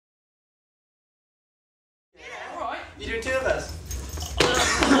You do two of us.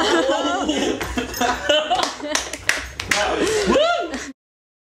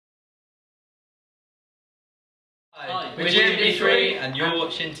 Hi, we're GMD3 and you're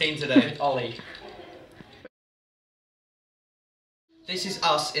watching Team Today. Ollie. This is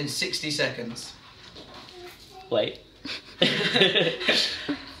us in 60 seconds. Wait.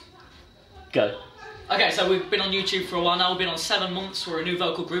 Go. Okay, so we've been on YouTube for a while now. We've been on 7 months. We're a new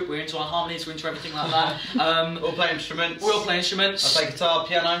vocal group. We're into our harmonies. We're into everything like that. We all play instruments. We all play instruments. I play guitar,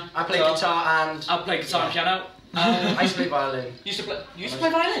 piano. I play guitar and... I play guitar and piano. I used to play violin. You used to play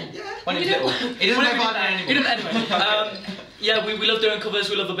violin? Yeah. When he was little. He doesn't play violin anymore. He doesn't anyway. Yeah, we love doing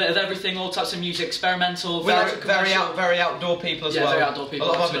covers. We love a bit of everything, all types of music, experimental, very outdoor people as well. Very outdoor people. A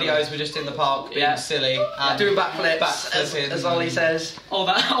lot of absolutely. our videos were just in the park being silly and doing backflips, as Ollie says. All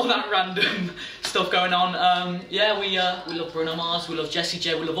that random stuff going on. Yeah, we love Bruno Mars. We love Jessie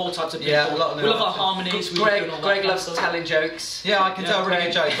J. We love all types of people. Yeah, a lot of them. We love our harmonies. Greg loves telling jokes. Yeah, I can tell really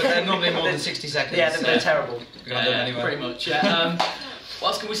good jokes, but they're normally more than 60 seconds. Yeah, they're terrible. Pretty much. Yeah. What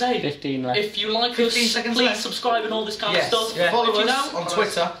else can we say? 15 left. If you like us, please subscribe and all this kind of stuff. Yeah. Follow if us on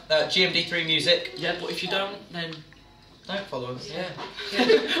Twitter, GMD3 Music. Yeah, but if you don't, then don't follow us. Yeah.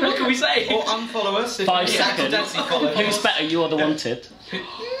 What can we say? Or unfollow us if 5 you seconds. accidentally follow Who's us. better, you or the wanted?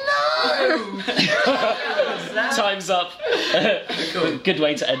 No! Time's up. Good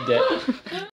way to end it.